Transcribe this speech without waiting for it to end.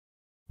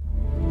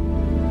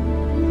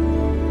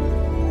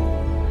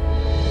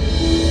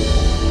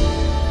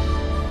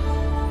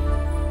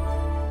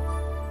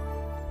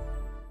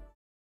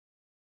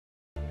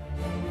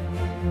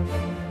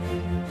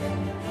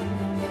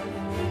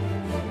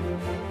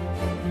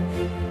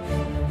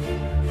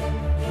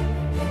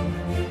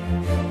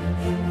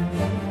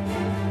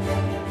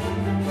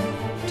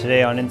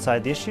Today on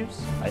Inside the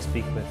Issues, I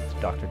speak with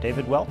Dr.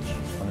 David Welch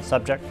on the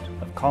subject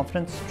of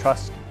confidence,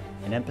 trust,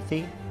 and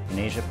empathy in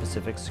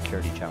Asia-Pacific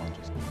security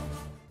challenges.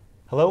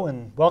 Hello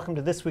and welcome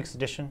to this week's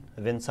edition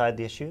of Inside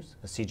the Issues,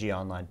 a CG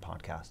Online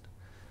podcast.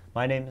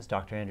 My name is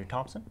Dr. Andrew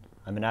Thompson.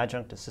 I'm an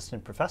adjunct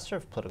assistant professor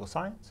of political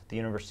science at the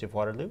University of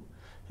Waterloo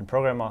and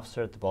program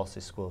officer at the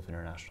Balsay School of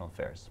International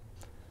Affairs.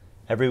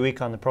 Every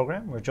week on the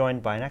program, we're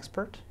joined by an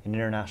expert in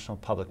international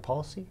public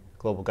policy,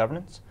 global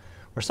governance,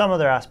 or some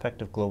other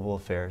aspect of global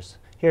affairs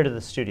here to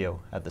the studio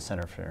at the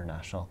Center for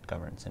International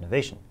Governance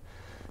Innovation.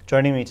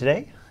 Joining me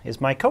today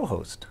is my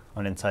co-host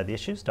on Inside the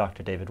Issues,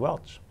 Dr. David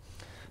Welch.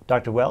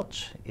 Dr.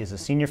 Welch is a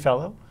senior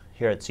fellow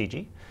here at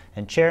CG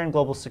and chair in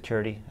global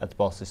security at the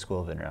Balsay School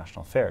of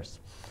International Affairs.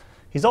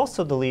 He's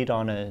also the lead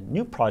on a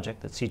new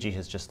project that CG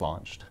has just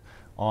launched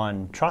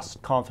on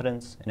trust,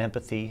 confidence, and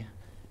empathy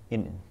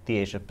in the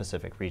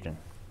Asia-Pacific region.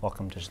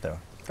 Welcome to the show.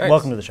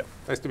 Welcome to the show.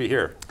 Nice to be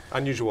here.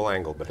 Unusual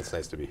angle, but it's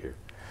nice to be here.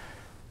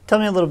 Tell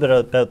me a little bit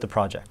about the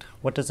project.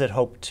 What does it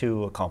hope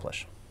to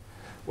accomplish?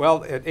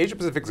 Well,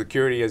 Asia-Pacific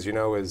security, as you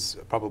know, is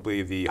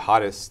probably the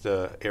hottest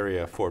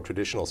area for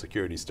traditional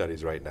security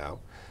studies right now.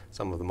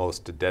 Some of the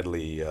most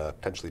deadly,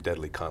 potentially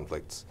deadly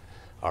conflicts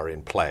are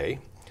in play.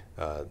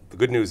 The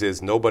good news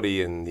is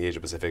nobody in the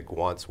Asia-Pacific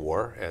wants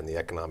war, and the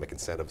economic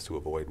incentives to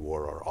avoid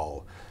war are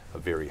all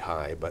very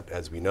high. But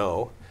as we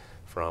know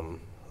from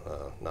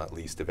not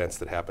least events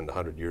that happened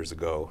 100 years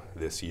ago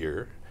this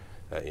year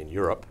in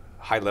Europe,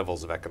 high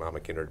levels of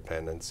economic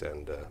interdependence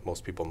and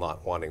most people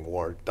not wanting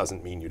war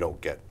doesn't mean you don't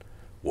get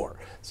war.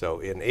 So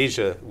in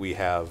Asia, we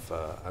have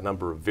a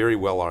number of very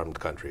well-armed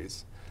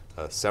countries,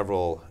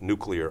 several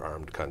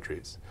nuclear-armed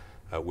countries,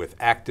 with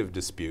active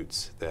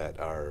disputes that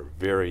are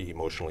very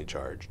emotionally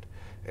charged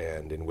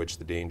and in which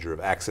the danger of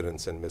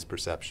accidents and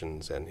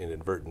misperceptions and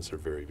inadvertence are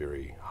very,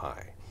 very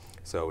high.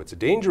 So it's a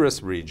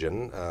dangerous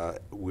region.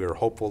 We're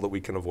hopeful that we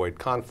can avoid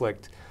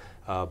conflict.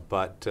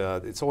 But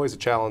it's always a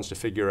challenge to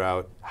figure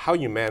out how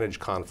you manage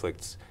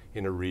conflicts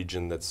in a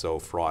region that's so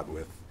fraught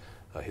with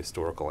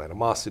historical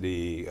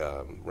animosity,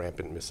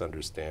 rampant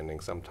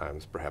misunderstanding,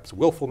 sometimes perhaps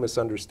willful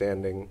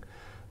misunderstanding,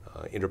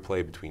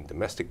 interplay between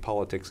domestic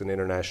politics and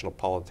international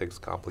politics,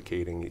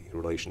 complicating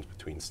relations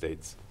between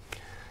states.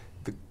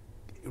 The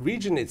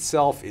region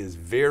itself is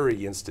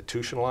very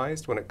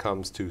institutionalized when it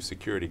comes to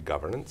security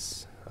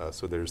governance.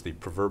 So there's the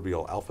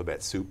proverbial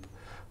alphabet soup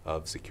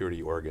of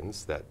security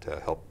organs that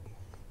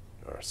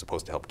are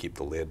supposed to help keep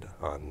the lid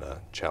on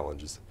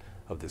challenges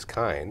of this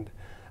kind.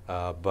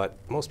 But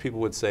most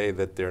people would say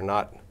that they're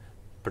not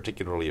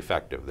particularly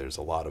effective. There's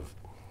a lot of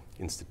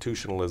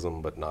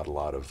institutionalism, but not a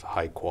lot of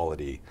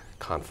high-quality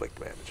conflict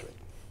management.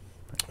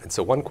 And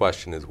so one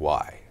question is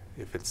why?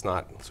 If it's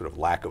not sort of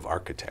lack of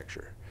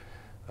architecture,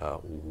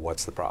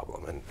 what's the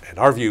problem? And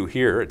our view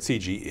here at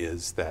CG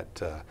is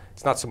that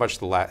it's not so much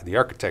the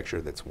architecture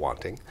that's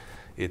wanting,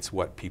 it's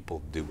what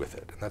people do with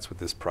it. And that's what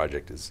this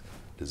project is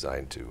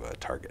designed to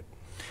target.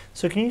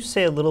 So can you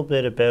say a little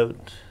bit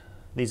about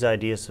these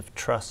ideas of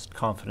trust,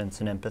 confidence,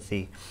 and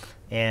empathy,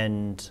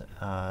 and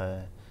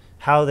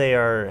how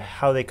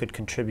they could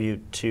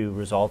contribute to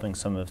resolving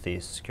some of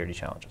these security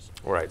challenges?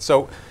 All right.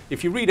 So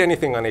if you read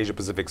anything on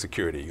Asia-Pacific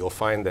security, you'll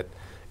find that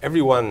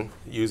everyone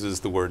uses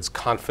the words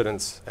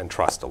confidence and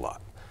trust a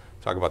lot.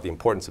 Talk about the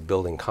importance of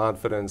building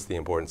confidence, the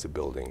importance of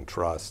building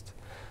trust.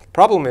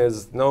 Problem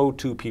is, no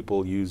two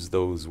people use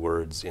those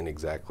words in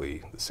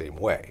exactly the same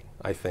way.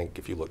 I think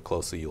if you look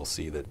closely, you'll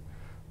see that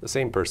the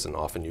same person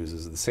often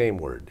uses the same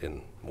word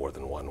in more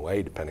than one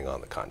way, depending on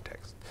the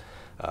context.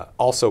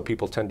 Also,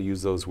 people tend to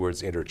use those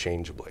words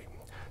interchangeably.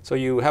 So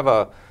you have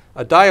a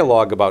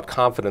dialogue about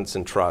confidence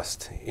and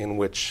trust in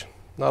which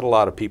not a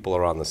lot of people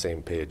are on the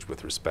same page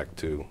with respect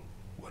to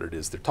what it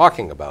is they're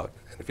talking about.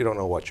 And if you don't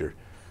know what you're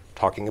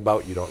talking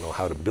about, you don't know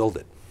how to build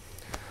it.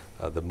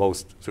 The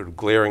most sort of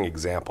glaring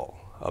example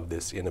of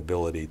this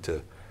inability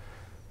to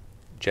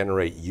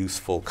generate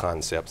useful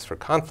concepts for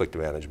conflict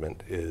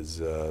management is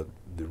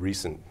the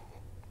recent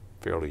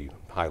fairly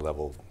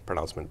high-level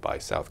pronouncement by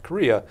South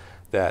Korea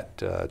that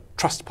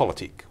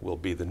Trustpolitik will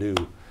be the new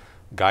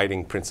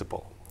guiding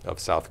principle of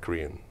South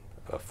Korean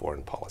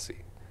foreign policy.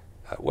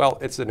 Well,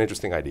 it's an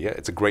interesting idea.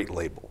 It's a great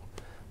label.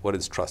 What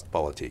is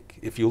Trustpolitik?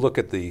 If you look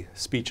at the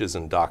speeches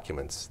and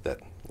documents that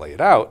lay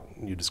it out,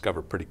 you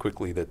discover pretty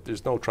quickly that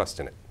there's no trust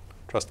in it.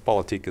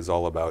 Trustpolitik is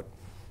all about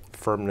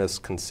firmness,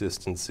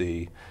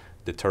 consistency,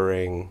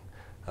 deterring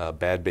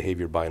bad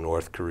behavior by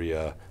North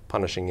Korea,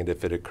 punishing it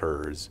if it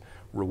occurs,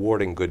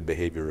 rewarding good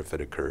behavior if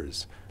it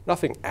occurs.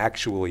 Nothing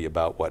actually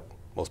about what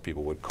most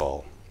people would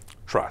call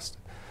trust.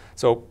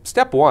 So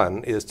step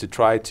one is to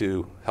try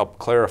to help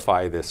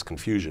clarify this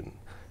confusion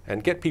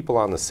and get people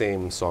on the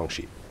same song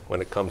sheet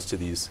when it comes to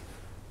these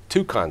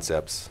two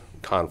concepts,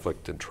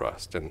 conflict and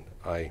trust. And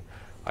I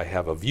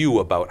have a view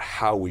about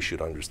how we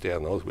should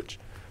understand those, which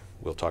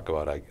we'll talk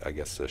about, I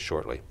guess,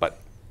 shortly. But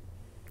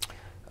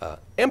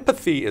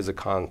empathy is a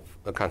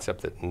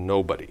concept that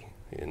nobody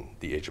in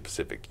the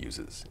Asia-Pacific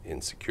uses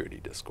in security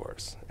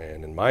discourse.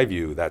 And in my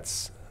view,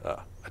 that's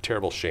a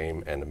terrible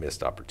shame and a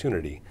missed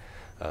opportunity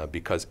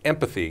because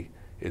empathy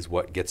is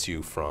what gets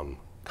you from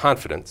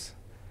confidence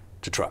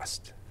to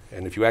trust.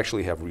 And if you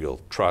actually have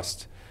real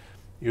trust,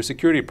 your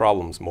security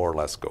problems more or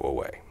less go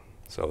away.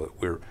 So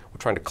we're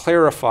trying to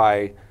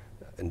clarify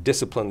and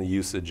discipline the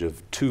usage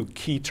of two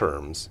key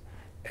terms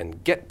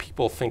and get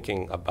people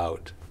thinking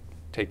about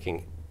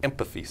taking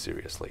empathy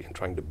seriously and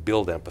trying to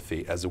build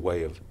empathy as a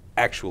way of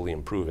actually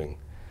improving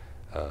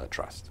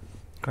trust.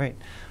 Great.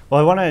 Well,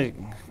 I want to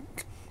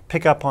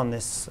pick up on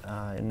this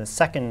in the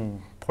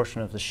second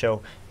portion of the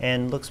show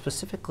and look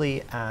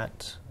specifically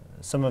at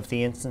some of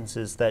the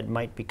instances that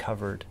might be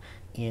covered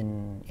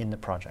in the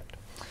project.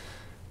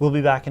 We'll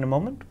be back in a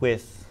moment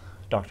with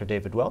Dr.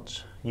 David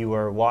Welch. You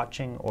are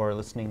watching or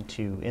listening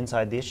to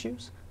Inside the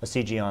Issues, a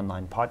CG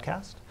Online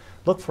podcast.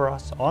 Look for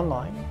us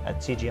online at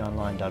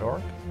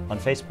cgonline.org, on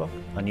Facebook,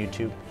 on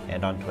YouTube,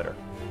 and on Twitter.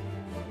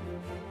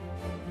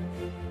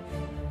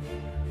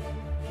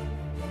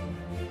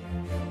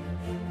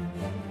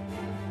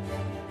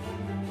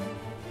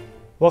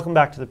 Welcome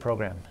back to the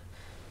program.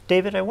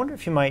 David, I wonder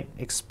if you might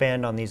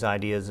expand on these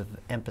ideas of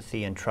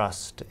empathy and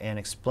trust and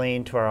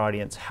explain to our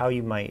audience how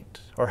you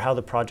might, or how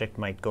the project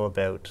might go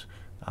about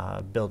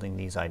building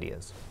these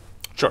ideas.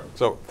 Sure.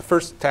 So the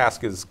first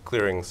task is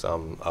clearing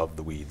some of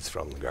the weeds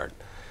from the garden.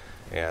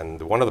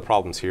 And one of the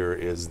problems here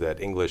is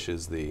that English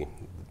is the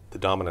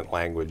dominant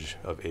language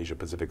of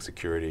Asia-Pacific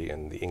security,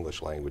 and the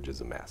English language is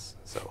a mess.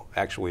 So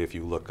actually, if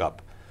you look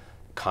up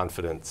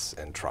confidence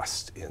and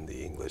trust in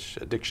the English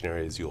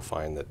dictionaries, you'll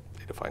find that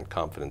they define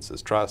confidence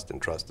as trust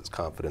and trust as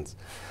confidence.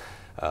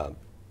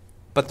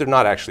 But they're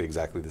not actually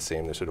exactly the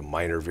same. They're sort of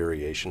minor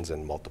variations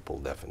and multiple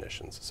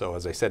definitions. So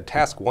as I said,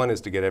 task one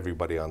is to get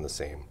everybody on the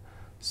same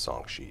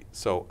song sheet.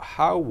 So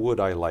how would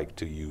I like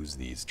to use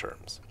these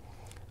terms?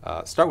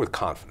 Start with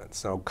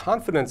confidence. Now,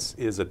 confidence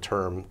is a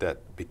term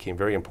that became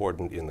very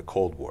important in the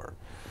Cold War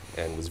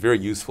and was very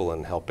useful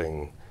in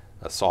helping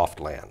soft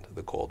land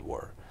the Cold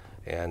War.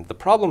 And the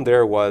problem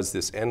there was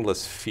this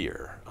endless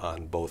fear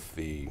on both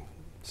the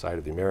side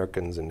of the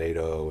Americans and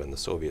NATO and the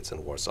Soviets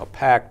and Warsaw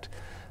Pact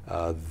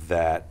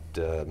that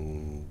there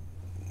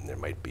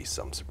might be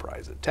some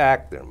surprise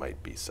attack, there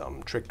might be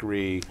some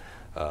trickery,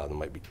 there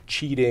might be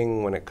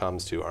cheating when it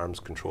comes to arms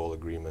control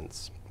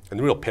agreements. And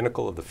the real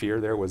pinnacle of the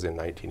fear there was in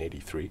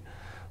 1983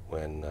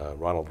 when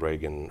Ronald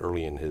Reagan,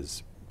 early in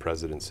his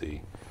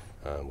presidency,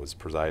 was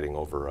presiding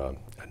over a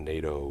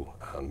NATO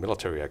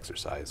military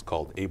exercise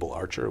called Able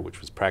Archer, which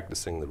was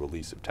practicing the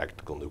release of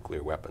tactical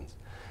nuclear weapons.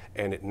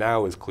 And it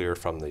now is clear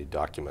from the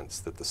documents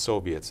that the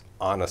Soviets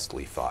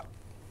honestly thought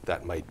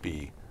that might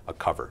be a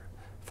cover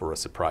for a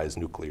surprise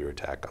nuclear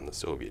attack on the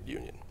Soviet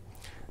Union.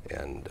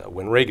 And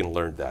when Reagan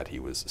learned that, he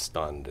was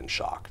stunned and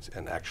shocked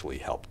and actually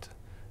helped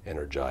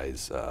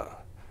energize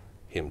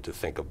him to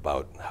think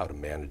about how to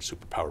manage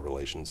superpower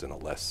relations in a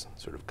less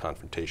sort of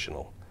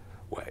confrontational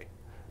way.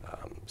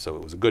 So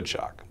it was a good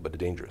shock, but a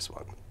dangerous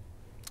one.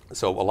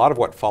 So a lot of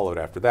what followed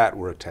after that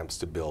were attempts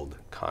to build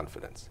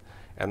confidence.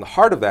 And the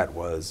heart of that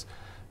was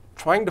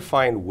trying to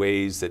find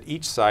ways that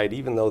each side,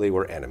 even though they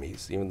were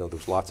enemies, even though there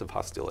was lots of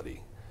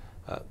hostility,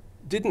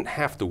 didn't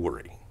have to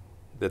worry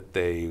that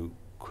they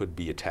could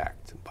be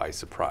attacked by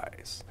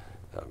surprise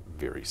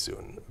very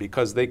soon,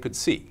 because they could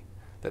see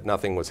that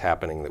nothing was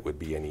happening that would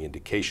be any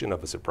indication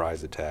of a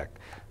surprise attack.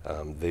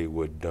 They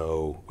would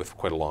know with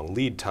quite a long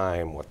lead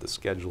time what the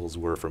schedules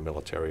were for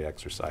military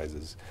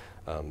exercises.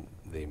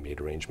 They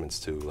made arrangements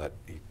to let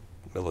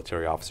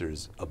military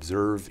officers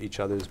observe each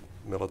other's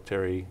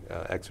military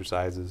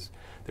exercises.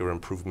 There were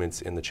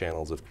improvements in the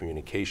channels of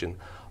communication.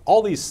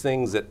 All these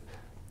things that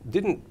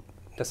didn't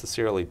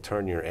necessarily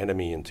turn your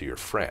enemy into your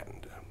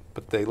friend,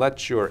 but they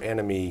let your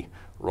enemy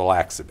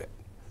relax a bit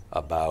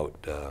about,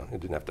 you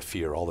didn't have to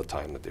fear all the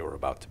time that they were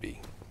about to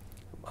be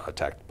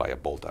attacked by a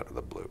bolt out of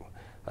the blue.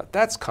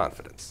 That's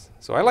confidence.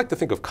 So I like to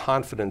think of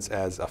confidence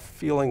as a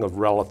feeling of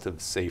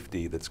relative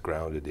safety that's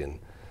grounded in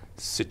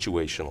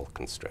situational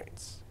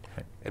constraints.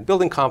 Right. And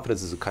building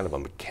confidence is a kind of a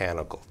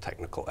mechanical,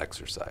 technical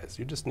exercise.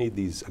 You just need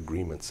these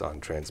agreements on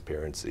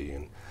transparency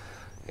and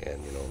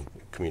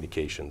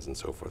communications and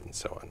so forth and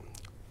so on.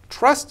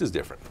 Trust is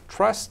different.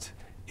 Trust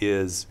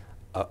is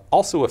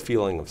also a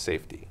feeling of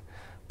safety,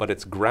 but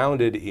it's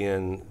grounded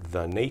in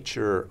the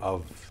nature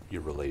of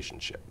your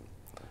relationship.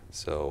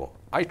 So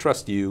I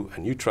trust you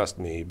and you trust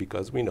me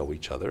because we know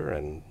each other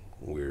and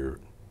we're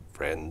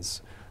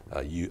friends.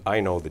 I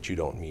know that you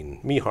don't mean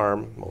me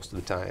harm most of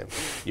the time.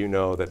 You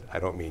know that I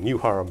don't mean you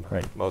harm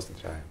most of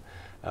the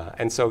time.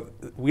 And so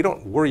we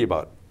don't worry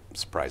about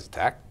surprise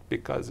attack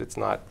because it's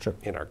not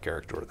in our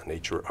character or the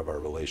nature of our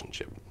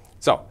relationship.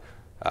 So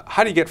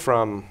how do you get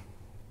from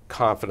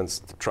confidence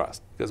to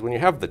trust? Because when you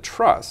have the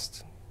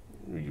trust,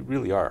 you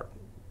really are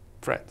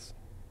friends,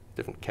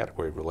 different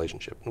category of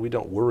relationship. And we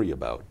don't worry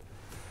about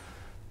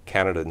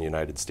Canada and the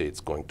United States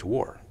going to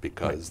war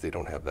because they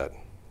don't have that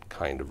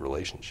kind of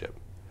relationship.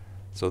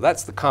 So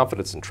that's the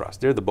confidence and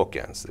trust. They're the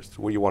bookends. There's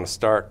where you want to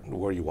start and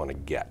where you want to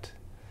get.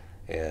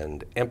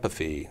 And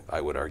empathy,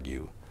 I would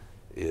argue,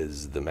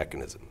 is the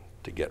mechanism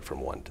to get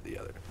from one to the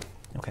other.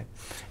 Okay.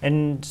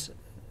 And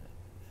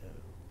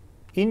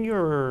In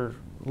your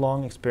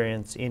long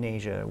experience in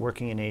Asia,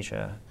 working in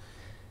Asia,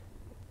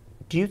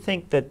 do you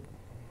think that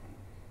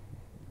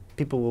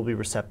people will be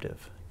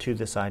receptive to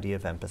this idea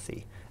of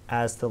empathy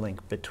as the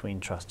link between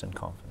trust and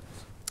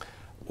confidence?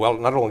 Well,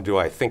 not only do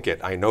I think it,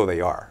 I know they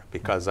are,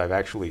 because I've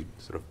actually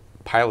sort of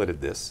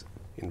piloted this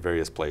in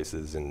various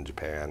places in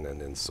Japan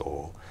and in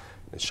Seoul,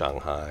 in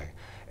Shanghai,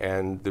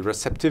 and the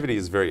receptivity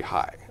is very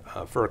high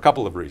for a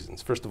couple of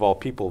reasons. First of all,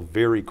 people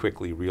very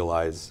quickly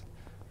realize,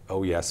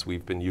 oh yes,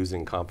 we've been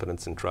using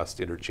confidence and trust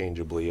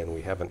interchangeably and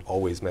we haven't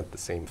always meant the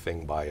same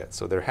thing by it.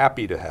 So they're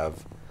happy to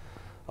have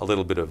a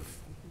little bit of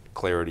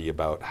clarity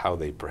about how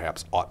they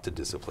perhaps ought to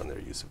discipline their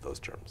use of those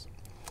terms.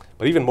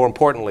 But even more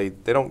importantly,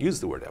 they don't use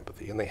the word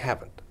empathy, and they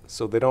haven't.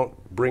 So they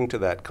don't bring to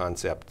that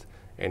concept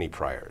any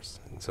priors.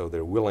 And so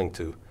they're willing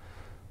to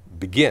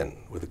begin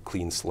with a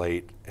clean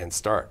slate and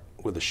start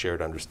with a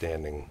shared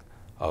understanding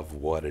of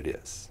what it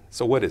is.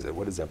 So what is it?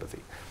 What is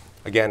empathy?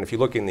 Again, if you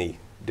look in the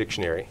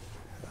dictionary,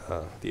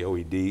 the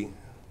OED,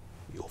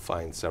 you'll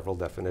find several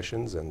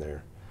definitions, and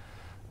they're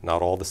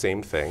not all the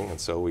same thing, and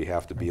so we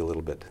have to be a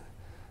little bit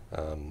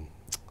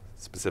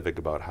specific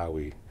about how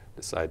we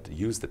decide to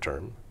use the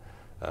term.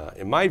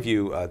 In my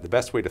view, the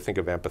best way to think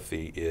of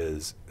empathy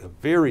is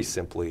very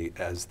simply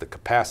as the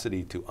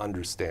capacity to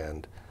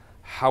understand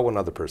how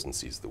another person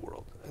sees the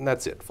world. And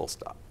that's it, full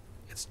stop.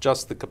 It's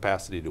just the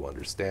capacity to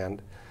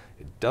understand.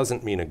 It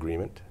doesn't mean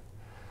agreement.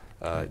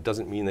 It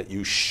doesn't mean that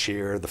you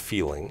share the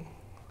feeling.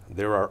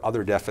 There are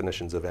other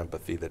definitions of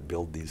empathy that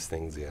build these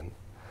things in.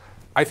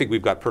 I think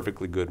we've got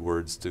perfectly good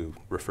words to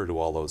refer to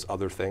all those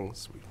other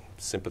things.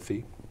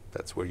 Sympathy,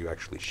 that's where you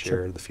actually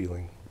share the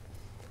feeling.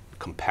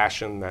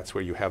 Compassion, that's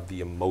where you have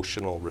the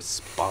emotional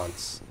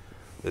response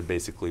that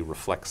basically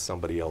reflects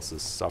somebody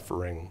else's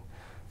suffering.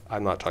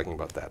 I'm not talking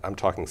about that. I'm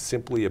talking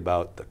simply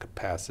about the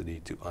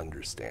capacity to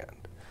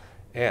understand.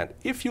 And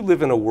if you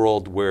live in a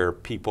world where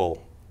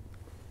people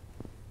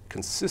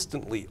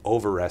consistently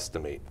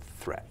overestimate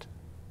threat,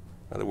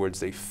 in other words,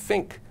 they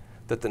think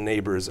that the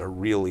neighbors are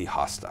really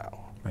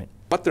hostile,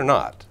 but they're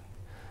not,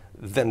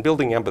 then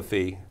building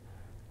empathy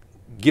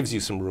gives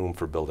you some room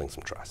for building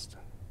some trust.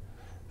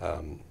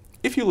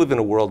 If you live in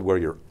a world where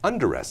you're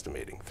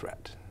underestimating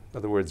threat, in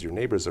other words, your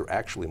neighbors are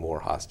actually more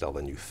hostile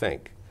than you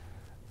think,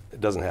 it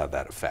doesn't have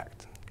that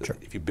effect. Sure.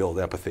 If you build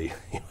empathy,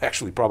 you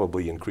actually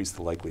probably increase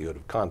the likelihood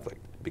of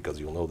conflict because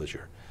you'll know that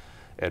your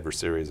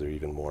adversaries are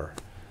even more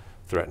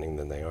threatening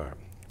than they are.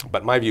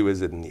 But my view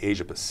is that in the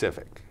Asia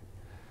Pacific,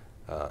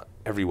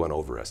 everyone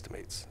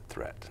overestimates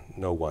threat.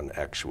 No one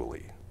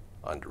actually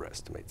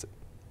underestimates it.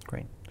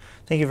 Great.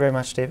 Thank you very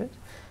much, David.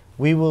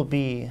 We will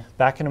be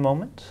back in a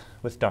moment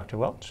with Dr.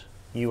 Welch.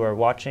 You are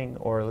watching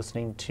or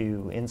listening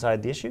to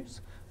Inside the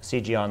Issues, a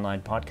CG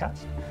Online podcast.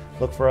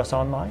 Look for us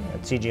online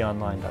at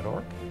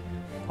cgonline.org,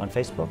 on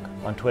Facebook,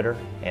 on Twitter,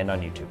 and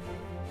on YouTube.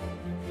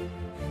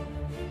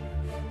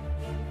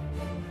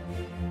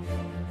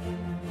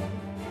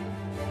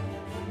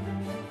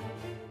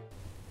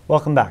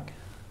 Welcome back.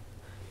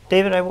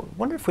 David, I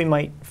wonder if we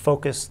might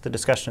focus the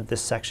discussion of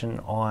this section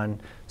on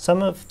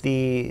some of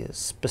the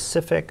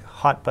specific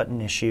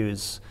hot-button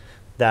issues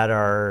that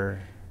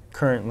are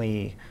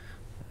currently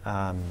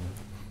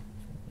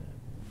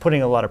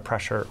putting a lot of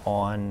pressure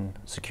on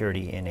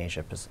security in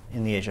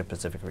the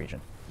Asia-Pacific region.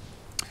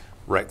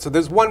 Right. So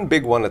there's one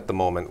big one at the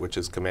moment which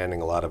is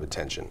commanding a lot of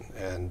attention,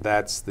 and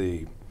that's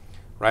the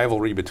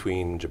rivalry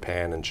between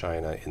Japan and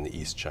China in the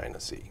East China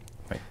Sea.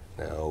 Right.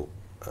 Now,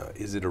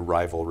 is it a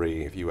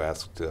rivalry? If you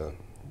asked the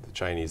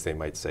Chinese, they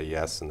might say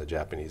yes, and the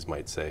Japanese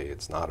might say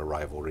it's not a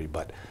rivalry,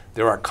 but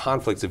there are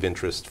conflicts of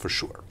interest for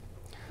sure.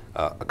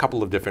 A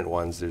couple of different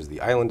ones. There's the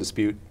island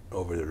dispute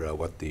over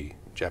what the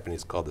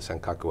Japanese call the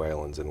Senkaku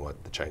Islands and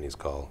what the Chinese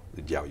call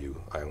the Diaoyu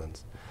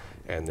Islands.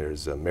 And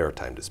there's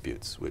maritime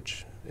disputes,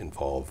 which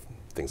involve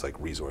things like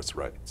resource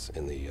rights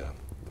in the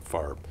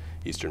far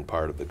eastern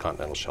part of the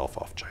continental shelf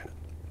off China.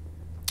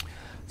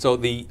 So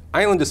the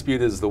island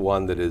dispute is the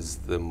one that is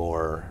the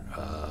more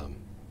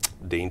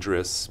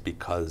dangerous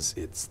because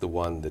it's the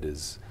one that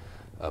is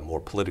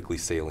more politically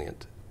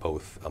salient,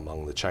 both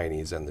among the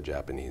Chinese and the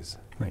Japanese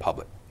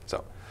public.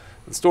 So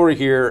the story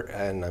here,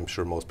 and I'm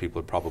sure most people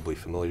are probably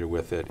familiar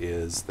with it,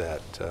 is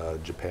that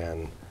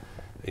Japan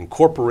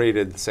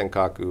incorporated the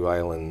Senkaku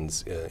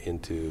Islands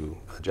into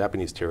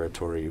Japanese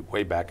territory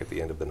way back at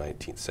the end of the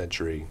 19th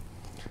century.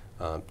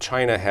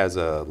 China has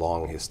a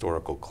long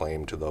historical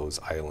claim to those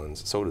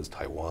islands, so does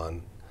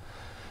Taiwan.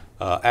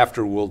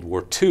 After World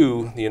War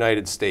II, the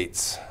United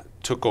States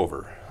took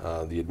over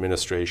the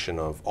administration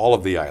of all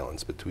of the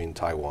islands between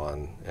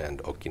Taiwan and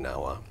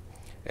Okinawa,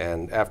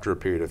 and after a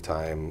period of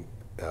time,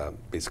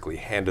 basically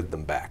handed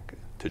them back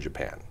to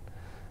Japan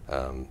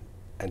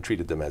and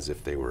treated them as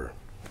if they were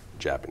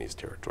Japanese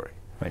territory.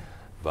 Right.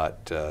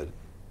 But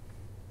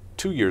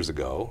 2 years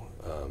ago,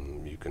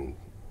 you can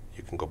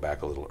go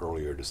back a little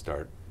earlier to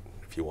start,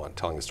 if you want,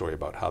 telling the story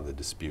about how the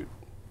dispute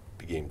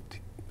became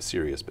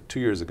serious. But 2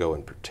 years ago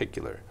in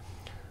particular,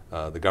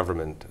 the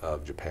government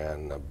of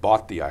Japan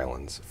bought the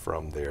islands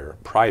from their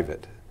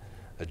private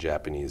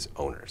Japanese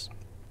owners.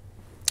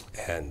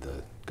 And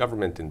the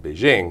government in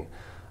Beijing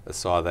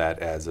saw that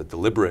as a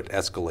deliberate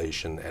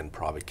escalation and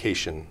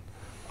provocation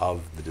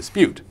of the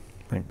dispute,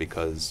 right,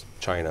 because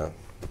China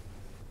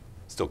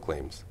still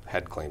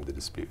had claimed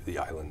the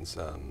islands,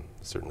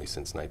 certainly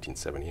since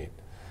 1978.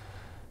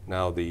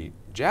 Now, the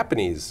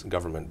Japanese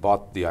government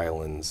bought the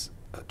islands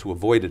to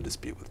avoid a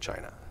dispute with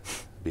China,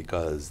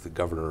 because the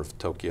governor of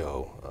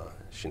Tokyo,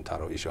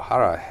 Shintaro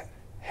Ishihara,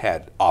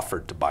 had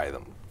offered to buy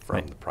them from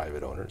right, the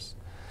private owners.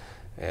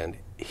 And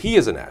he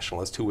is a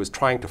nationalist who was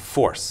trying to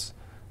force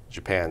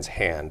Japan's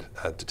hand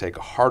to take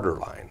a harder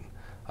line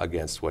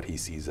against what he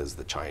sees as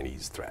the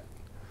Chinese threat,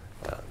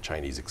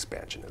 Chinese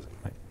expansionism.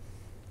 right.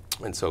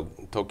 And so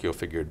Tokyo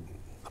figured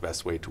the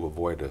best way to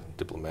avoid a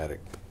diplomatic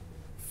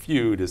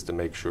feud is to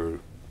make sure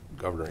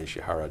Governor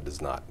Ishihara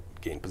does not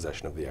gain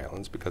possession of the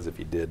islands, because if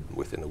he did,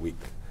 within a week,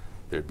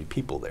 there'd be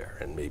people there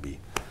and maybe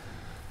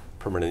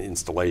permanent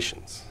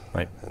installations.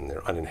 Right. And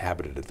they're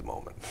uninhabited at the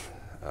moment.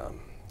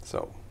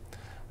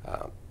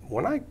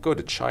 When I go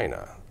to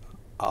China,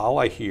 all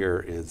I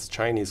hear is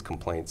Chinese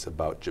complaints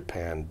about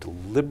Japan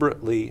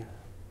deliberately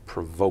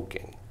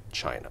provoking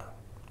China,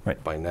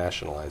 right, by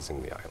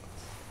nationalizing the islands.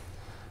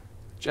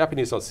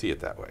 Japanese don't see it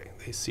that way.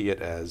 They see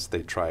it as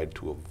they tried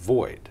to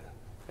avoid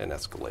an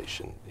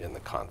escalation in the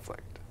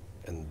conflict.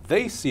 And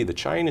they see the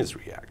Chinese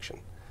reaction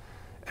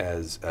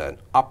as an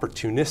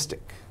opportunistic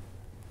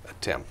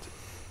attempt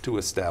to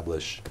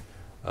establish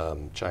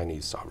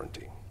Chinese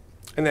sovereignty.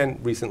 And then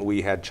recently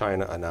we had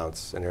China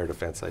announce an air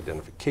defense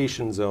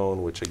identification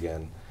zone, which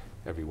again,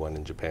 everyone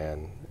in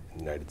Japan,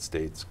 United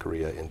States,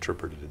 Korea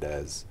interpreted it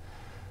as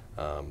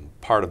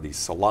part of the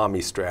salami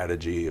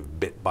strategy of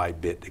bit by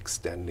bit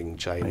extending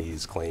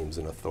Chinese claims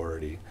and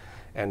authority.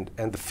 And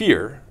the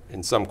fear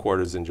in some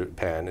quarters in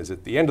Japan is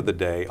at the end of the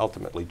day,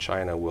 ultimately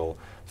China will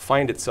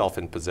find itself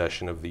in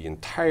possession of the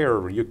entire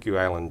Ryukyu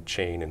Island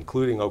chain,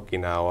 including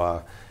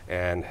Okinawa,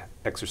 and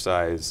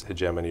exercise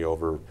hegemony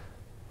over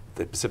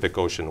the Pacific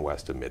Ocean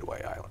west of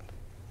Midway Island.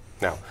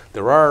 Now,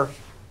 there are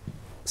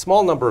a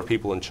small number of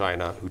people in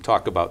China who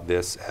talk about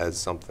this as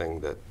something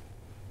that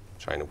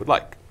China would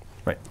like.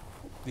 right.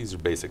 These are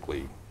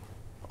basically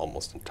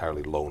almost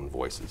entirely lone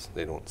voices.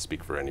 They don't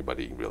speak for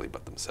anybody really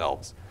but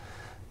themselves.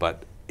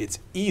 But it's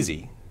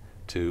easy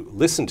to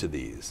listen to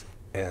these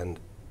and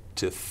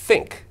to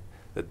think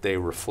that they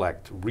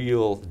reflect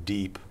real,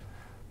 deep,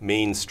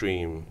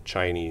 mainstream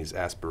Chinese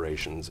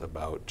aspirations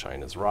about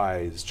China's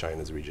rise,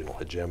 China's regional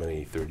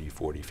hegemony 30,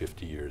 40,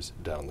 50 years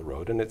down the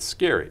road. And it's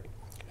scary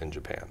in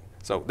Japan.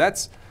 So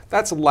that's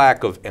a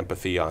lack of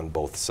empathy on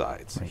both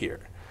sides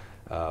here.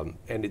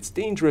 And it's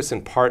dangerous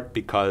in part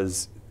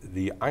because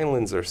the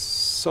islands are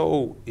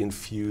so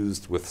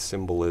infused with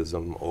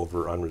symbolism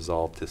over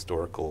unresolved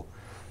historical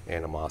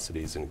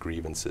animosities and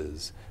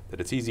grievances that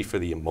it's easy for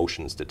the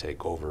emotions to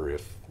take over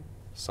if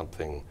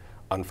something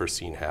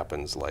unforeseen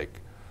happens,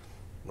 like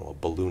a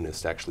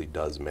balloonist actually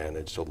does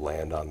manage to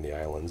land on the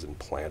islands and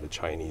plant a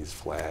Chinese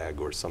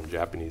flag, or some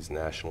Japanese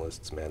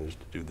nationalists manage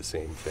to do the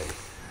same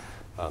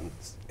thing.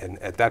 And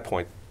at that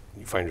point,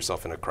 you find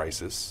yourself in a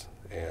crisis,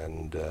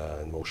 and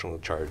emotional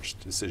charged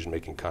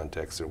decision-making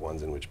contexts are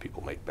ones in which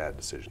people make bad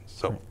decisions.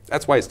 So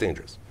that's why it's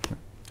dangerous.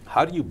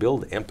 How do you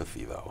build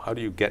empathy, though? How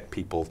do you get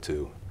people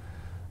to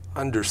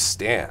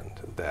understand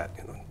that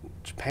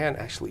Japan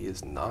actually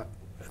is not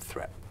a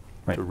threat,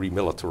 to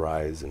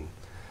remilitarize and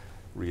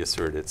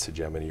reassert its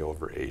hegemony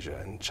over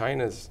Asia? And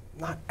China's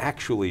not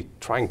actually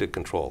trying to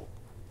control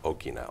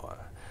Okinawa.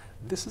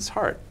 This is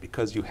hard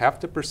because you have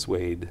to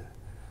persuade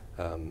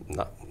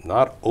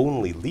not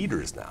only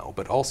leaders now,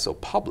 but also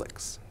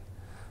publics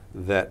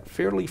that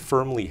fairly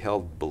firmly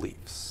held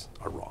beliefs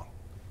are wrong.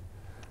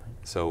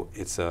 So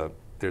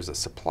there's a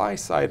supply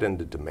side and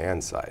a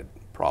demand side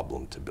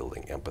problem to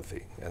building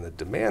empathy. And the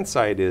demand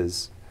side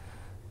is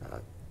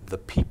the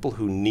people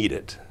who need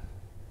it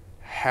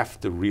have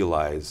to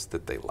realize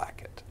that they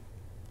lack it.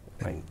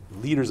 And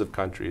leaders of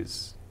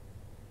countries,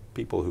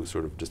 people who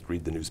sort of just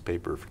read the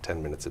newspaper for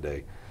 10 minutes a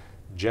day,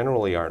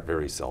 generally aren't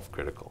very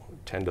self-critical,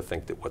 tend to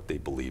think that what they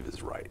believe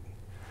is right.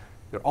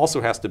 There also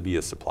has to be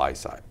a supply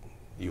side.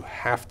 You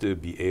have to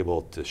be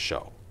able to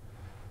show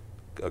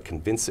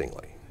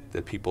convincingly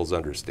that people's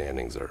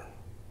understandings are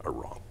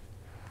wrong.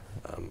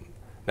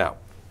 Now,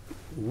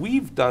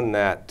 we've done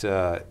that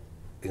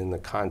in the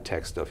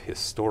context of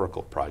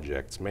historical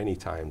projects many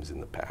times in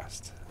the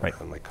past.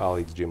 My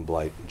colleagues Jim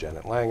Blight and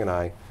Janet Lang and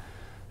I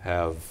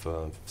have,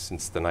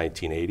 since the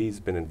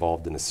 1980s, been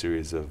involved in a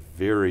series of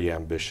very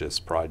ambitious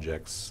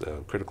projects,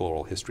 critical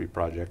oral history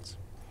projects,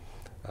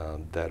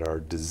 that are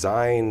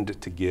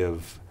designed to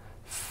give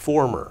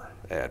former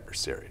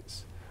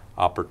adversaries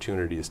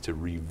opportunities to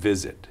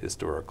revisit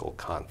historical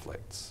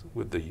conflicts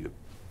with the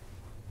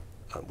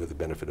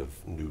benefit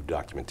of new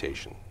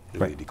documentation,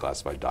 newly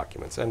declassified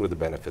documents, and with the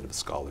benefit of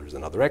scholars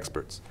and other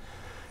experts,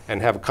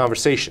 and have a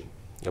conversation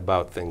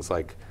about things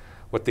like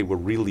what they were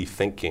really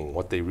thinking,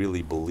 what they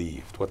really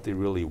believed, what they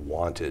really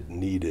wanted,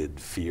 needed,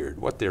 feared,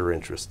 what their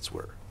interests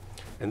were.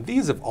 And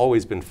these have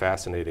always been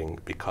fascinating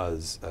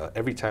because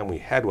every time we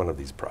had one of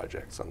these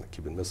projects, on the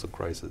Cuban Missile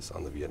Crisis,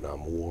 on the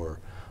Vietnam War,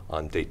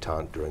 on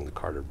détente during the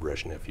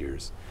Carter-Brezhnev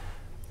years.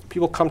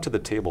 People come to the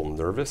table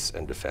nervous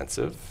and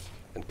defensive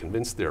and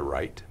convinced they're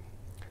right,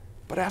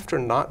 but after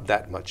not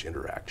that much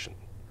interaction,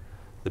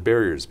 the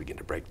barriers begin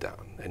to break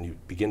down and you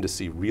begin to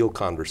see real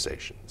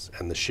conversations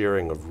and the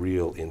sharing of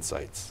real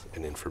insights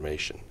and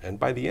information. And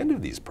by the end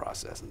of these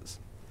processes,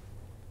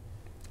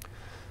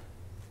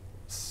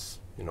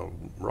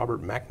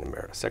 Robert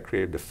McNamara,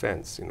 Secretary of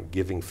Defense,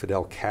 giving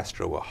Fidel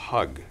Castro a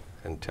hug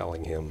and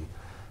telling him,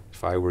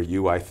 if I were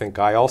you, I think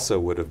I also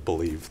would have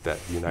believed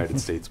that the United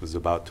States was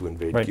about to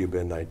invade Cuba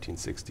in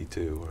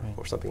 1962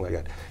 or something like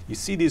that. You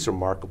see these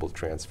remarkable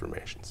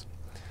transformations.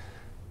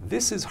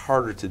 This is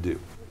harder to do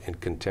in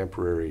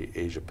contemporary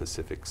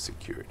Asia-Pacific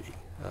security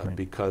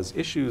because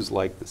issues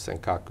like the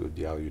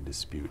Senkaku-Diaoyu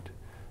dispute,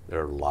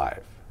 they're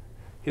live.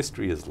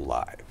 History is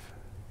live.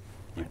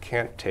 You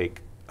can't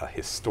take a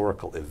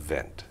historical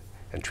event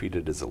and treat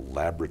it as a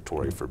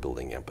laboratory for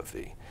building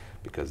empathy,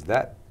 because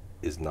that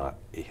is not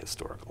a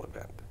historical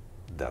event.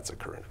 That's a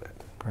current event.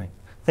 Great.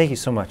 Thank you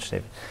so much,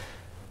 David.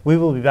 We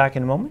will be back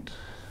in a moment.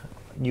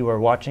 You are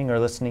watching or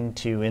listening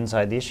to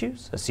Inside the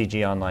Issues, a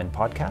CG Online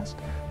podcast.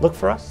 Look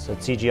for us at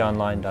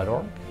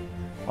cgonline.org,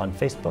 on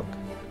Facebook,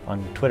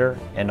 on Twitter,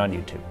 and on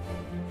YouTube.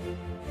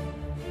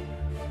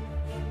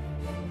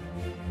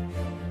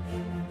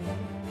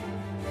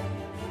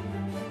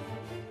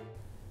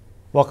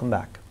 Welcome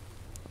back.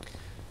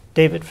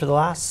 David, for the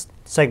last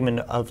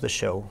segment of the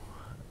show,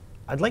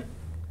 I'd like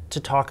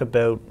to talk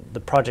about the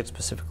project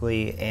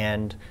specifically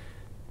and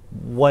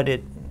what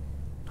it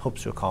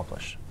hopes to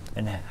accomplish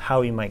and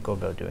how you might go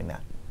about doing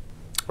that.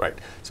 Right.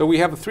 So we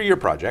have a 3-year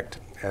project,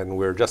 and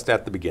we're just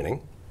at the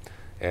beginning.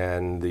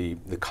 And the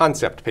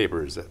concept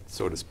papers,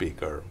 so to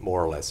speak, are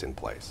more or less in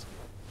place.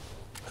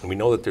 And we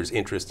know that there's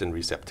interest and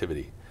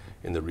receptivity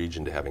in the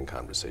region to having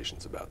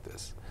conversations about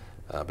this.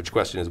 But your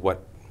question is,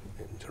 what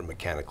sort of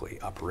mechanically,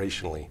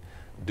 operationally,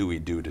 do we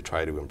do to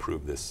try to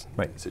improve this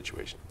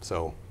situation?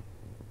 So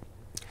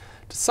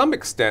to some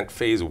extent,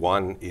 phase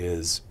 1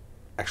 is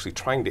actually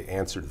trying to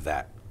answer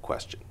that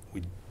question.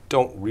 We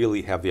don't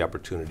really have the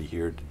opportunity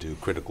here to do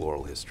critical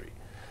oral history,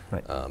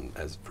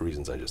 as for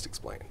reasons I just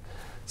explained.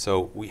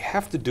 So we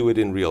have to do it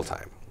in real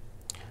time.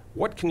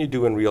 What can you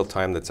do in real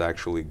time that's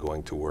actually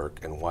going to work,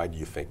 and why do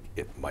you think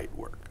it might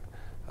work?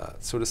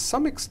 So to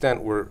some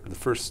extent, the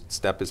first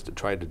step is to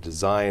try to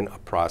design a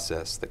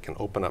process that can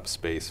open up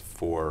space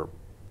for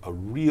a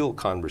real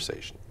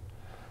conversation,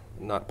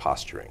 not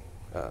posturing,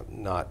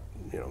 not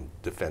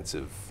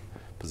defensive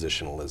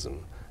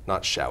positionalism,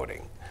 not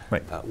shouting,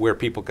 where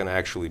people can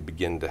actually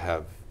begin to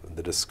have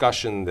the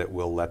discussion that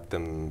will let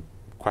them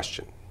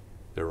question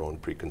their own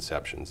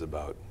preconceptions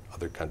about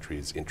other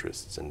countries'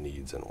 interests and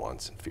needs and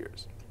wants and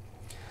fears.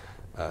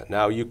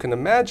 Now, you can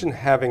imagine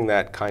having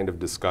that kind of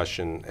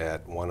discussion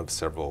at one of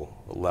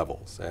several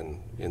levels.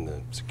 And in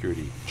the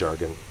security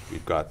jargon,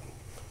 we've got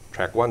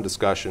track 1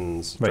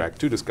 discussions, track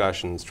 2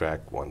 discussions, track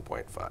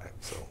 1.5.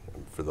 So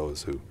for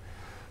those who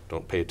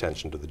don't pay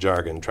attention to the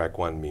jargon, track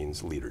 1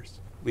 means leaders.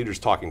 Leaders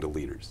talking to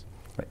leaders,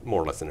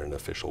 more or less in an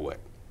official way.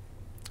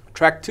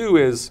 Track 2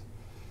 is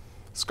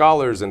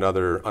scholars and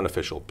other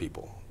unofficial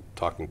people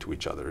talking to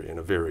each other in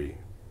a very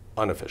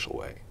unofficial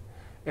way.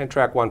 And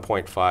track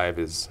 1.5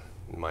 is,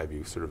 in my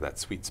view, sort of that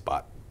sweet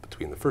spot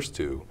between the first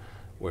two,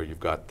 where you've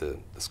got the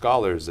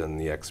scholars and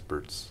the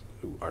experts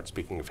who aren't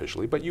speaking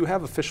officially, but you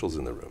have officials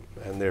in the room,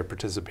 and they're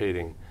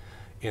participating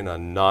in a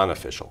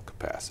non-official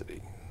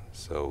capacity.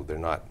 So they're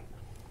not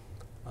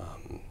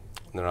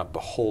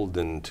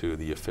beholden to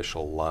the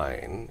official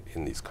line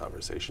in these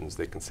conversations.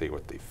 They can say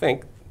what they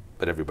think,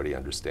 but everybody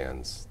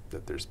understands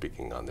that they're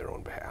speaking on their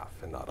own behalf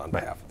and not on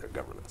behalf of their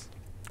governments.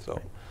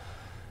 So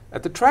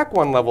at the track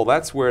 1 level,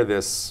 that's where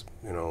this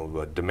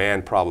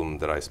demand problem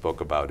that I spoke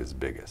about is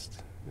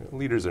biggest.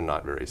 Leaders are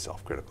not very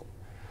self-critical.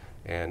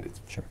 And it's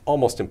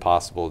almost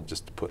impossible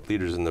just to put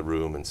leaders in the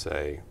room and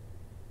say,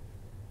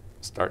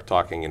 start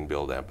talking and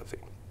build empathy.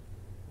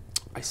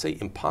 I say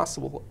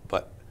impossible,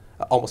 but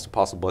almost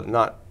impossible, but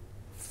not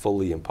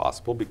fully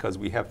impossible, because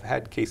we have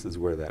had cases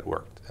where that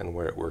worked and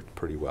where it worked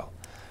pretty well.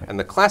 And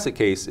the classic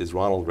case is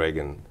Ronald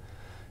Reagan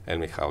and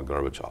Mikhail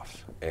Gorbachev.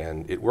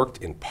 And it worked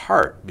in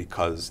part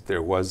because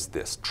there was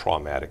this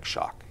traumatic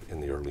shock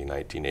in the early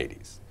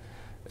 1980s,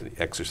 the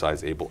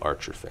exercise Able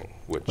Archer thing,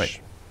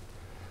 which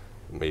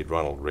made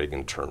Ronald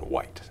Reagan turn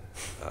white,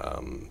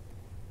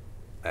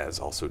 as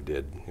also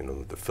did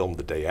the film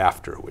The Day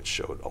After, which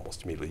showed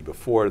almost immediately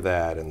before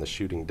that, and the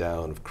shooting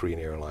down of Korean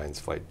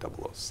Airlines Flight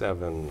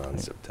 007 on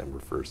September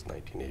 1st,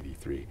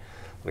 1983.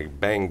 Like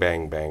bang,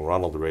 bang, bang,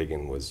 Ronald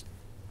Reagan was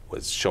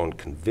shown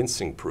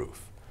convincing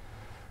proof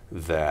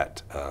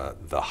that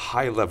the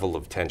high level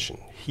of tension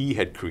he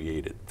had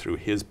created through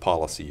his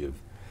policy of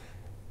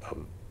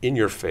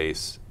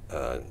in-your-face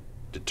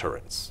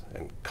deterrence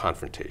and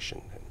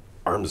confrontation and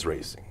arms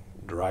racing,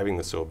 driving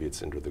the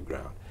Soviets into the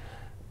ground,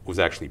 was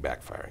actually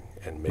backfiring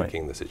and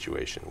making the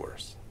situation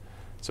worse.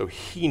 So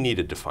he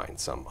needed to find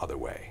some other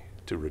way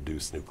to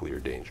reduce nuclear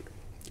danger.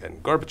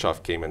 And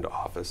Gorbachev came into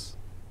office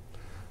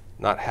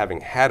not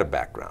having had a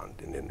background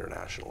in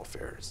international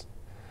affairs.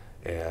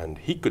 And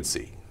he could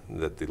see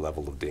that the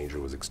level of danger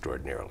was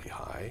extraordinarily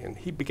high, and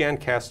he began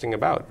casting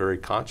about very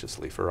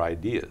consciously for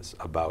ideas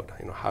about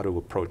how to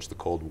approach the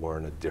Cold War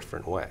in a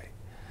different way.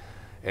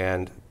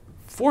 And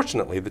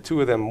fortunately, the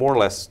two of them more or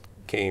less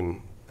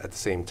came at the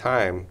same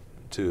time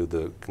to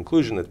the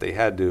conclusion that they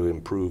had to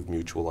improve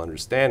mutual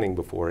understanding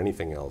before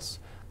anything else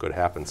could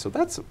happen. So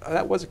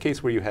that was a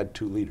case where you had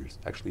two leaders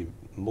actually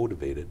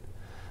motivated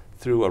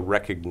through a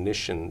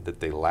recognition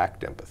that they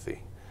lacked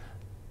empathy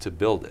to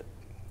build it.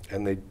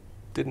 And they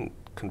didn't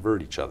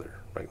convert each other.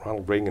 Right?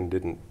 Ronald Reagan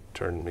didn't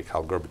turn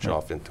Mikhail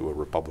Gorbachev into a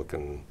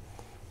Republican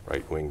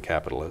right-wing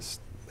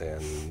capitalist,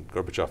 and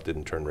Gorbachev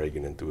didn't turn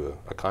Reagan into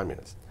a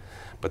communist.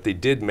 But they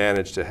did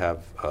manage to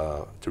have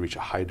to reach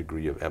a high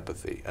degree of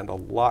empathy, and a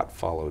lot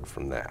followed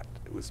from that.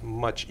 It was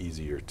much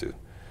easier to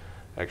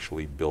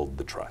actually build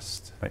the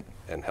trust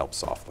and help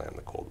soft land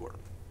the Cold War.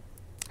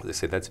 They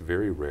say that's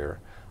very rare.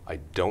 I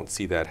don't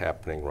see that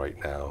happening right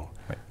now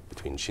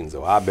between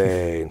Shinzo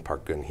Abe and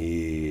Park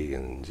Geun-hye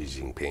and Xi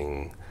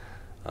Jinping.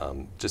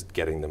 Just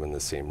getting them in the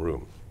same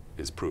room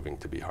is proving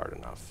to be hard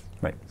enough.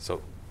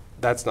 So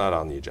that's not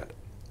on the agenda.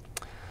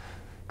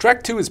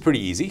 Track 2 is pretty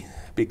easy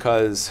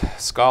because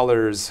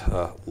scholars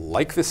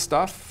like this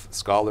stuff.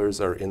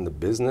 Scholars are in the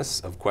business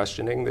of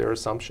questioning their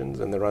assumptions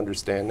and their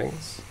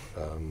understandings.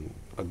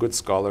 A good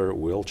scholar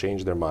will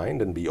change their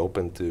mind and be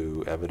open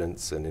to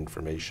evidence and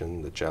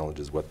information that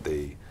challenges what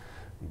they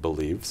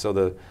believe. So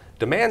the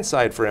demand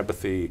side for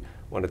empathy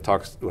when it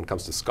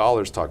comes to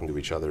scholars talking to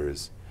each other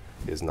is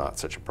not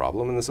such a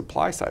problem, and the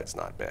supply side's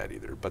not bad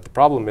either. But the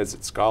problem is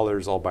that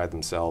scholars all by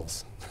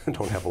themselves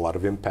don't have a lot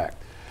of impact.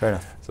 Fair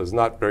enough. So it's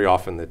not very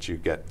often that you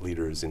get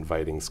leaders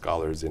inviting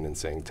scholars in and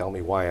saying, tell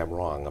me why I'm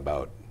wrong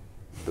about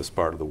this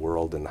part of the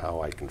world and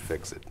how I can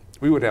fix it.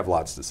 We would have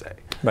lots to say,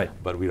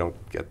 but we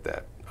don't get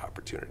that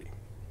opportunity.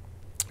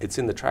 It's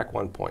in the track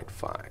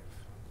 1.5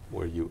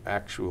 where you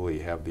actually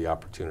have the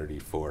opportunity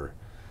for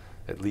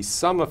at least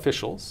some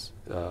officials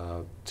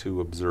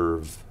to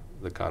observe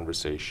the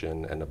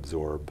conversation and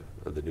absorb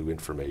the new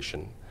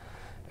information.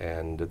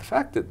 And the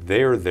fact that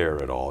they're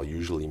there at all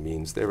usually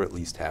means they're at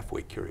least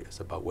halfway curious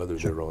about whether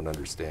their own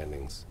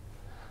understandings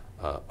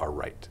are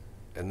right.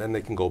 And then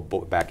they can go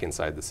back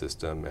inside the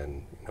system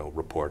and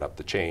report up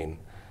the chain.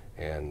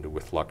 And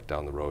with luck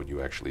down the road,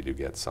 you actually do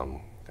get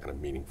some kind of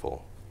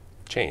meaningful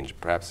change.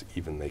 Perhaps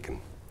even they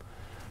can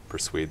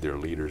persuade their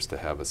leaders to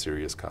have a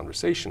serious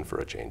conversation for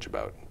a change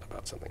about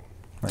something.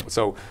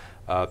 So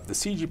the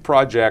CG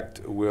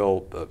project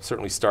will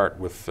certainly start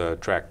with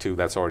track 2.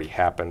 That's already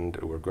happened.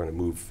 We're going to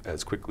move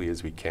as quickly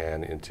as we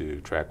can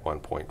into track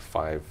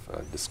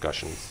 1.5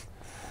 discussions.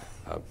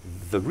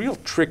 The real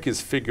trick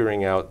is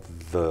figuring out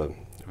the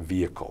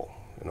vehicle.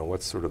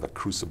 What's sort of the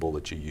crucible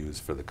that you use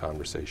for the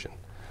conversation.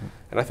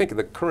 And I think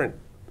the current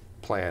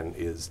plan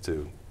is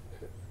to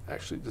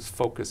actually just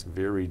focus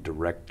very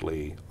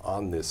directly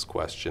on this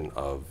question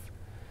of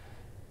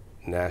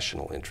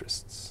national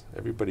interests.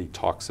 Everybody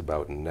talks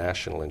about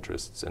national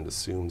interests and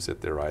assumes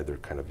that they're either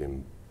kind of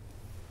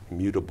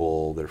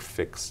immutable, they're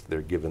fixed,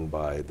 they're given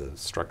by the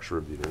structure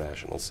of the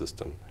international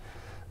system.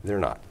 They're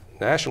not.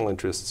 National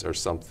interests are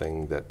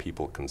something that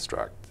people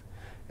construct,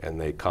 and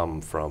they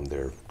come from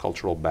their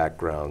cultural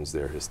backgrounds,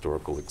 their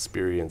historical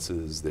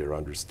experiences, their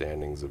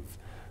understandings of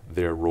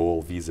their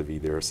role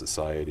vis-a-vis their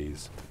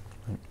societies.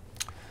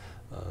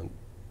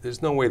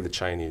 There's no way the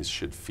Chinese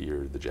should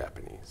fear the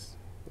Japanese.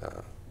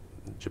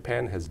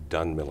 Japan has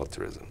done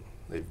militarism.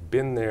 They've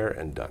been there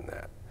and done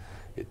that.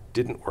 It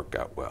didn't work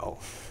out well.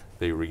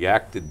 They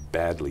reacted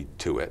badly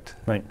to it.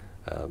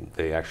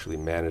 They actually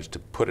managed to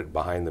put it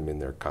behind them in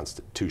their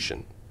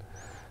constitution.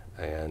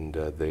 And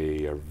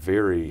they are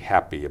very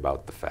happy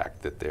about the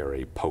fact that they're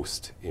a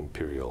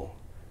post-imperial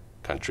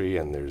country,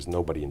 and there's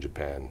nobody in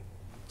Japan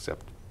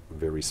except a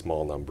very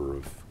small number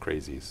of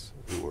crazies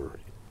who are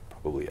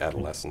probably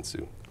adolescents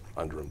who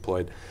are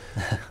underemployed,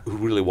 who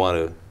really want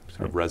to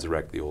sort of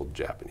resurrect the old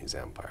Japanese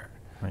empire.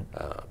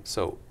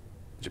 So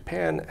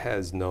Japan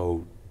has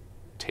no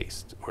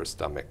taste or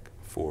stomach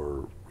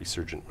for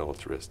resurgent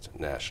militarist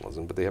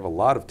nationalism, but they have a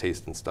lot of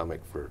taste and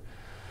stomach for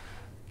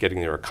getting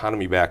their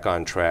economy back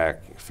on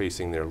track,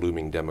 facing their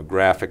looming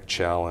demographic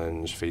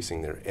challenge,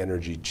 facing their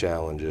energy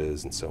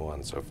challenges, and so on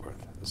and so forth.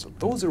 So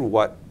those are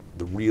what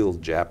the real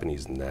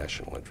Japanese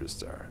national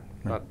interests are,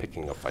 not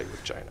picking a fight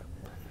with China.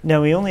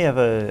 Now, we only have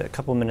a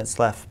couple minutes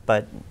left,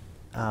 but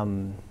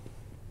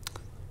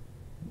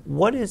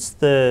what is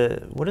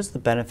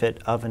the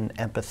benefit of an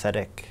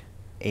empathetic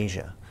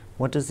Asia?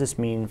 What does this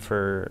mean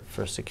for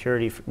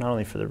security, not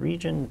only for the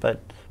region, but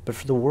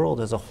for the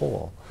world as a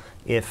whole?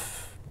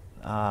 If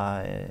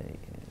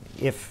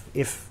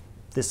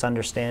this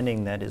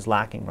understanding that is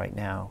lacking right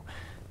now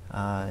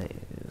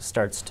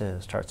starts to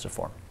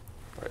form.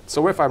 Right.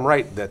 So if I'm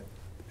right that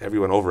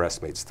everyone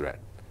overestimates threat,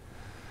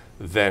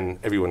 then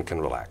everyone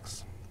can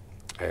relax.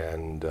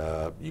 And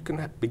you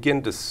can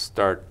begin to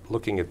start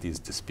looking at these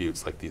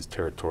disputes, like these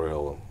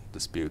territorial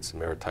disputes,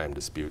 maritime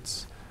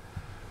disputes,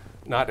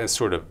 not as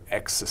sort of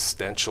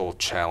existential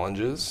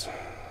challenges,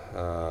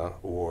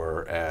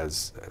 or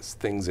as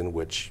things in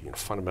which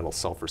fundamental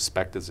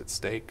self-respect is at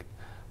stake,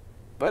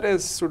 but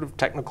as sort of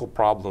technical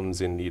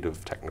problems in need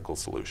of technical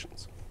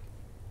solutions.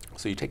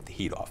 So you take the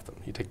heat off them,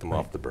 you take them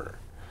off the burner,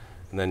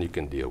 and then you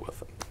can deal with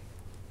them.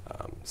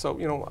 So,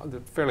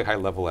 the fairly high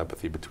level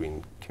empathy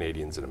between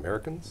Canadians and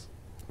Americans.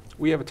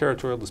 We have a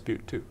territorial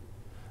dispute too.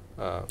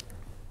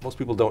 Most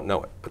people don't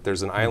know it, but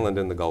there's an island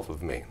in the Gulf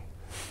of Maine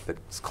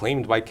that's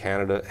claimed by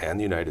Canada and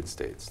the United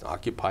States,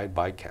 occupied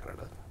by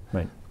Canada,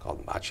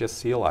 called Machias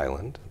Seal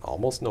Island.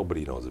 Almost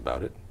nobody knows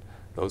about it.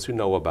 Those who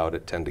know about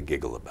it tend to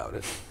giggle about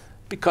it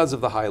because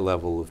of the high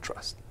level of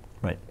trust.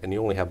 And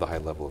you only have the high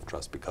level of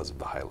trust because of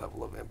the high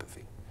level of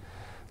empathy.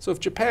 So if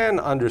Japan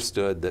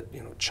understood that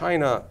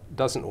China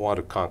doesn't want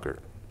to conquer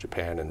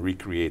Japan and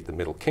recreate the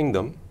Middle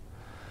Kingdom,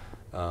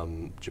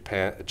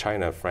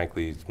 China,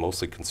 frankly, is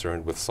mostly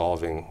concerned with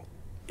solving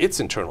its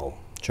internal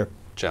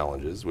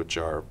challenges, which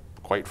are,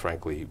 quite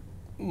frankly,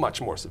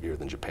 much more severe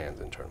than Japan's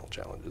internal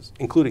challenges,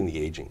 including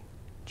the aging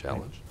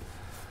challenge.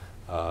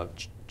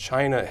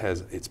 China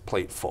has its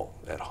plate full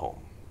at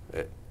home.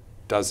 It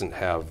doesn't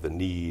have the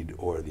need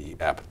or the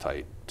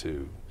appetite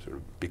to sort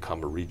of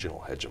become a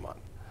regional hegemon.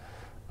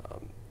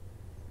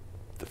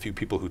 The few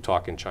people who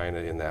talk in China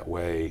in that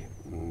way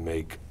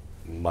make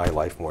my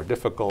life more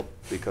difficult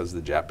because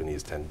the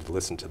Japanese tend to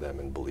listen to them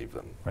and believe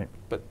them.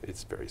 But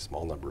it's a very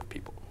small number of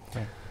people.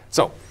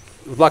 So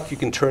with luck, you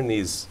can turn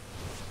these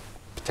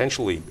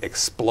potentially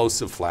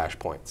explosive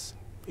flashpoints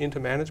into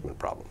management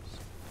problems.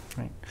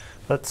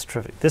 That's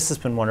terrific. This has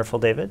been wonderful,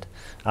 David.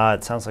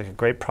 It sounds like a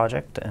great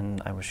project, and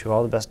I wish you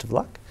all the best of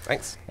luck.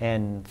 Thanks.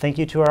 And thank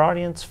you to our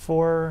audience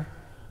for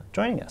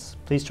joining us.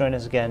 Please join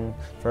us again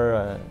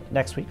for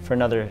next week for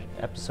another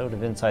episode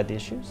of Inside the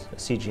Issues, a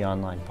CG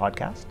Online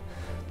podcast.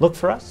 Look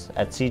for us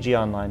at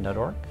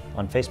cgonline.org,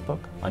 on Facebook,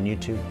 on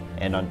YouTube,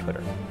 and on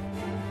Twitter.